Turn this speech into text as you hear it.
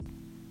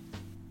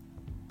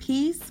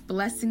Peace,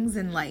 blessings,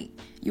 and light.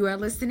 You are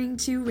listening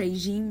to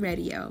Regime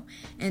Radio,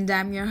 and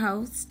I'm your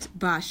host,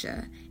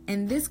 Basha.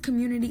 In this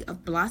community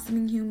of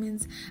blossoming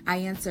humans, I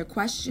answer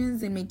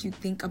questions and make you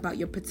think about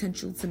your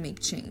potential to make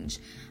change.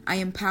 I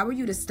empower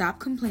you to stop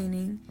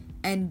complaining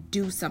and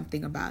do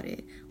something about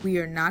it. We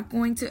are not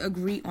going to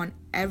agree on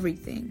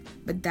everything,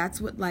 but that's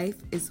what life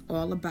is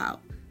all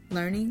about.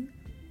 Learning,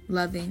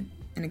 loving,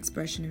 and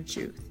expression of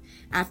truth.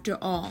 After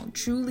all,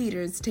 true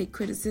leaders take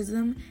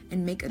criticism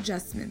and make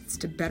adjustments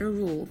to better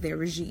rule their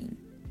regime.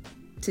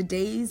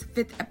 Today's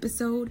 5th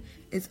episode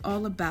is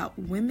all about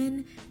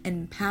women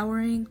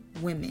empowering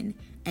women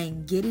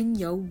and getting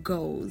your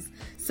goals.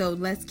 So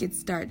let's get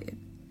started.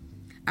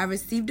 I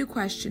received a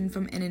question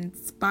from an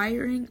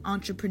inspiring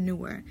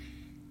entrepreneur.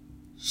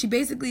 She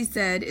basically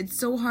said it's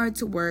so hard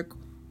to work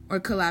or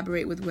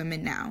collaborate with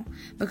women now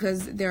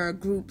because there are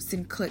groups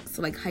and cliques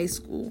like high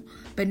school,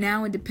 but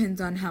now it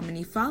depends on how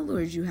many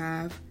followers you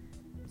have.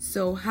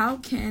 So how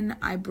can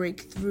I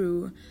break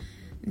through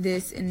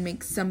this and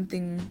make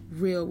something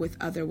real with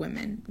other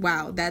women?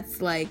 Wow, that's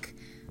like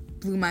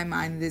blew my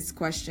mind, this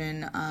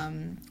question.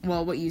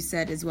 What you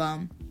said as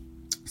well.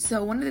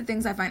 So one of the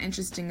things I find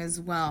interesting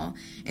as well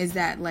is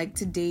that like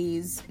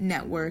today's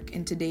network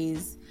and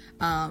today's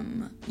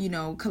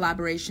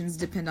collaborations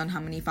depend on how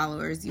many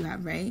followers you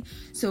have, right?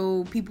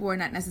 So people are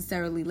not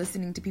necessarily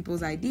listening to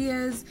people's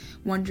ideas,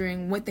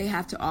 wondering what they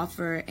have to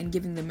offer and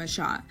giving them a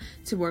shot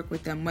to work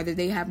with them, whether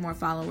they have more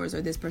followers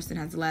or this person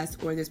has less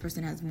or this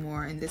person has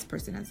more and this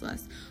person has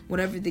less,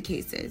 whatever the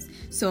case is.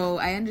 So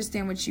I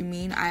understand what you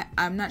mean.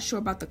 I'm not sure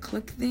about the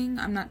click thing.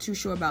 I'm not too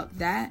sure about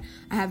that.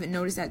 I haven't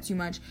noticed that too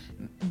much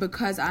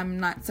because I'm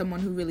not someone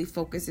who really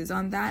focuses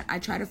on that. I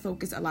try to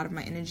focus a lot of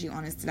my energy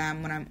on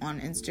Islam when I'm on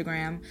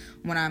Instagram.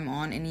 When I'm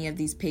on any of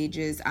these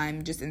pages,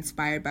 I'm just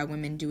inspired by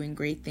women doing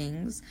great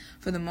things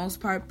for the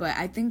most part. But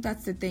I think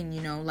that's the thing,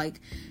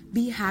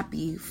 be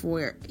happy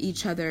for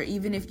each other,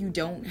 even if you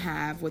don't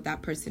have what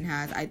that person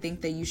has. I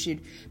think that you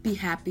should be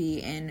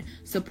happy and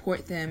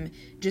support them.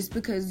 Just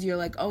because you're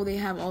like,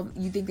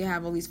 you think they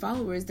have all these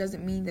followers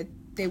doesn't mean that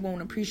they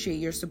won't appreciate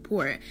your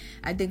support.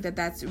 I think that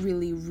that's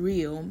really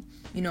real,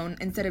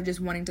 instead of just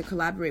wanting to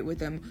collaborate with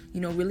them,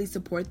 really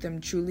support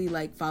them, truly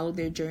like follow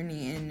their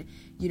journey. And,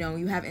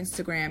 you have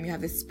Instagram, you have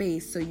this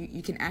space so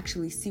you can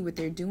actually see what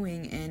they're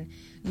doing and,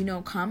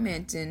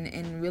 comment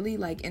and really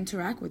like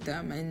interact with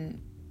them. And,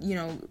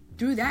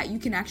 through that you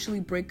can actually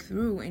break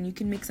through and you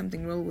can make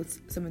something real with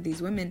some of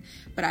these women.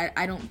 But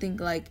I don't think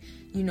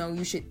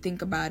you should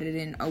think about it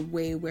in a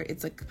way where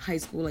it's like high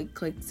school, like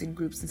cliques and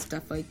groups and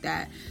stuff like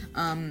that.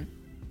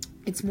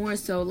 It's more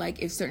so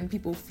like if certain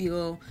people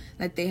feel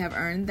that they have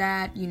earned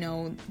that,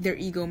 their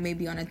ego may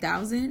be on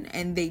 1,000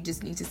 and they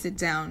just need to sit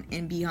down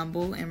and be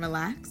humble and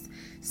relax.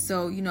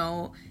 So,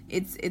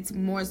 it's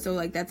more so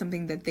like that's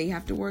something that they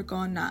have to work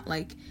on, not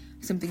like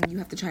something you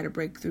have to try to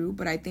break through.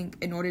 But I think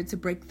in order to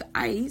break the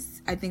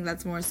ice, I think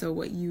that's more so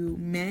what you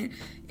meant,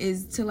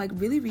 is to like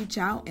really reach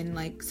out and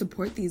like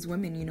support these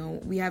women.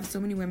 We have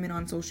so many women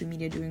on social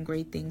media doing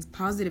great things,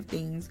 positive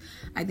things.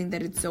 I think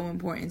that it's so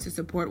important to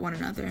support one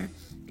another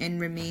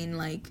and remain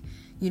like,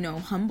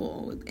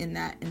 humble in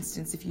that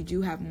instance. If you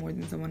do have more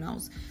than someone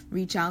else,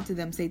 reach out to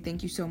them, say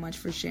thank you so much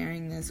for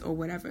sharing this or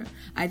whatever.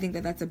 I think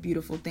that that's a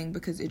beautiful thing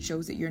because it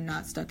shows that you're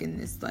not stuck in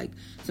this like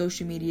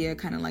social media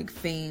kind of like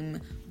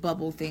fame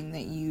bubble thing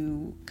that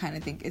you kind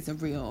of think is a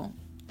real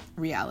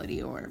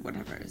reality or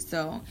whatever.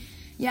 So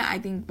yeah, I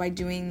think by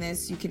doing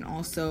this, you can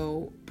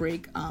also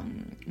break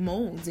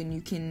molds and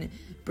you can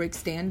break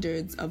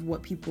standards of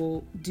what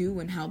people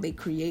do and how they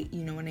create,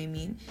 you know what I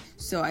mean?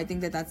 So I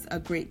think that that's a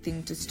great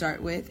thing to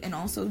start with. And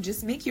also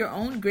just make your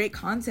own great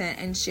content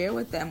and share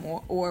with them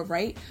or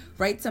write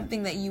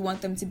something that you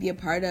want them to be a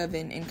part of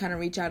and kind of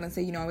reach out and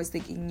say, I was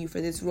thinking you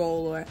for this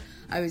role, or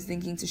I was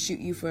thinking to shoot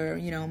you for,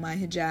 my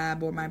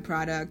hijab or my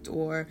product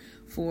or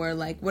for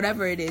like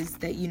whatever it is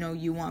that,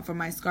 you want, for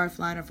my scarf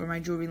line or for my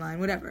jewelry line,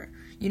 whatever.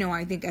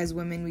 I think as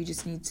women, we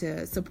just need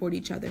to support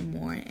each other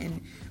more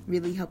and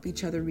really help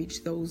each other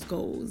reach those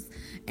goals.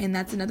 And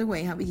that's another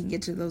way how we can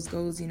get to those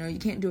goals. You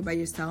can't do it by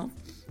yourself.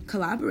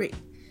 Collaborate.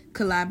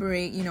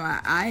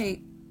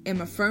 I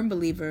am a firm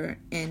believer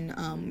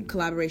in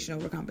collaboration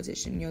over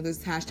competition.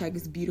 This hashtag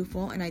is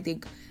beautiful, and I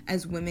think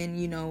as women,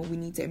 we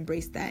need to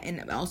embrace that.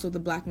 And also the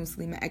Black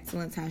Muslima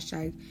Excellence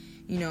hashtag,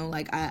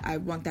 I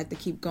want that to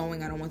keep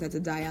going. I don't want that to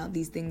die out.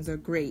 These things are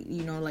great,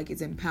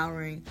 it's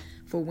empowering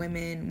for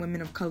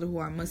women of color who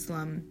are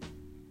Muslim.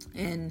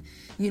 And,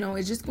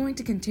 it's just going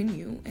to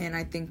continue. And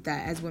I think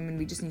that as women,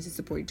 we just need to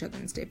support each other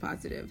and stay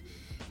positive.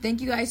 Thank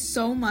you guys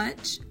so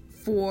much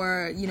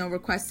for,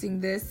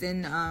 requesting this,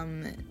 and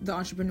the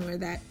entrepreneur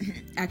that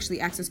actually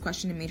asked this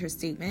question and made her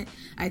statement.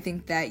 I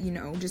think that,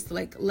 just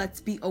like,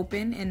 let's be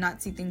open and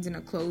not see things in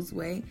a closed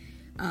way.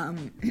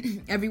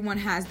 Everyone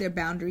has their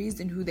boundaries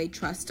and who they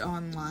trust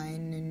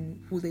online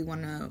and who they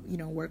want to,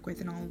 work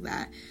with and all of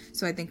that.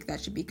 So I think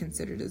that should be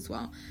considered as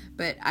well.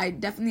 But I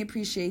definitely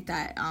appreciate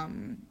that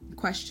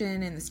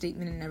question and the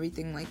statement and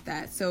everything like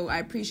that. So I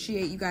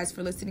appreciate you guys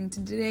for listening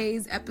to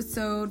today's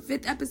episode,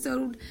 5th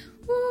episode.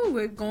 Woo,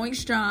 we're going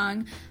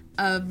strong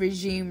of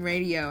Regime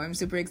Radio. I'm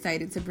super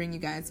excited to bring you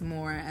guys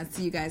more. I'll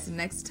see you guys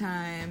next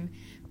time.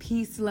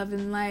 Peace, love,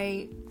 and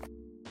light.